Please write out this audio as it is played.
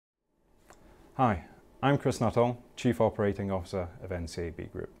Hi, I'm Chris Nuttall, Chief Operating Officer of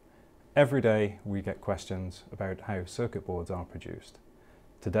NCAB Group. Every day we get questions about how circuit boards are produced.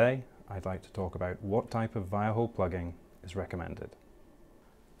 Today I'd like to talk about what type of via hole plugging is recommended.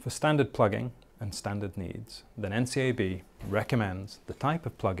 For standard plugging and standard needs, then NCAB recommends the type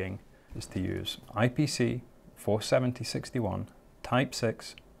of plugging is to use IPC 47061 Type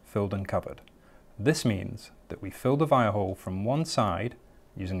 6 filled and covered. This means that we fill the via hole from one side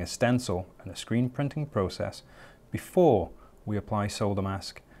using a stencil and a screen printing process before we apply solder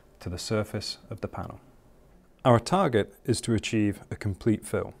mask to the surface of the panel. Our target is to achieve a complete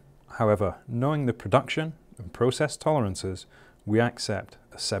fill. However, knowing the production and process tolerances, we accept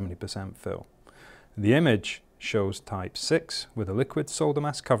a 70% fill. The image shows type 6 with a liquid solder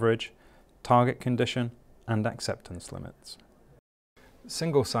mask coverage, target condition and acceptance limits.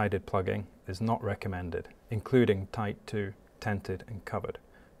 Single-sided plugging is not recommended, including type 2 tented and covered,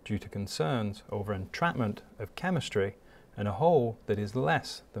 due to concerns over entrapment of chemistry in a hole that is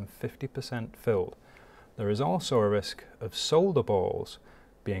less than 50% filled. There is also a risk of solder balls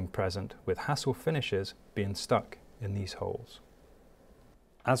being present, with hassle finishes being stuck in these holes.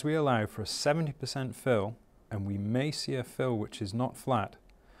 As we allow for a 70% fill, and we may see a fill which is not flat,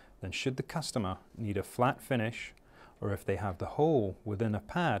 then should the customer need a flat finish, or if they have the hole within a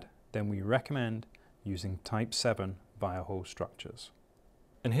pad, then we recommend using type 7 via hole structures.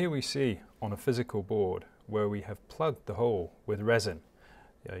 And here we see on a physical board where we have plugged the hole with resin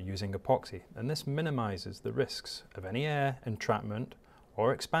using epoxy, and this minimizes the risks of any air entrapment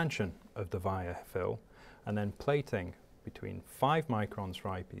or expansion of the via fill, and then plating between 5 microns for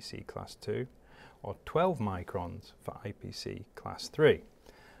IPC class 2 or 12 microns for IPC class 3.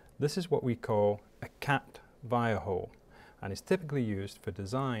 This is what we call a capped via hole and is typically used for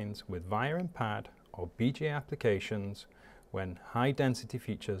designs with via in pad or BGA applications when high density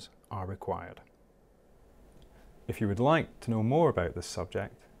features are required. If you would like to know more about this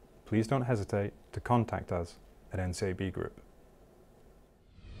subject, please don't hesitate to contact us at NCAB Group.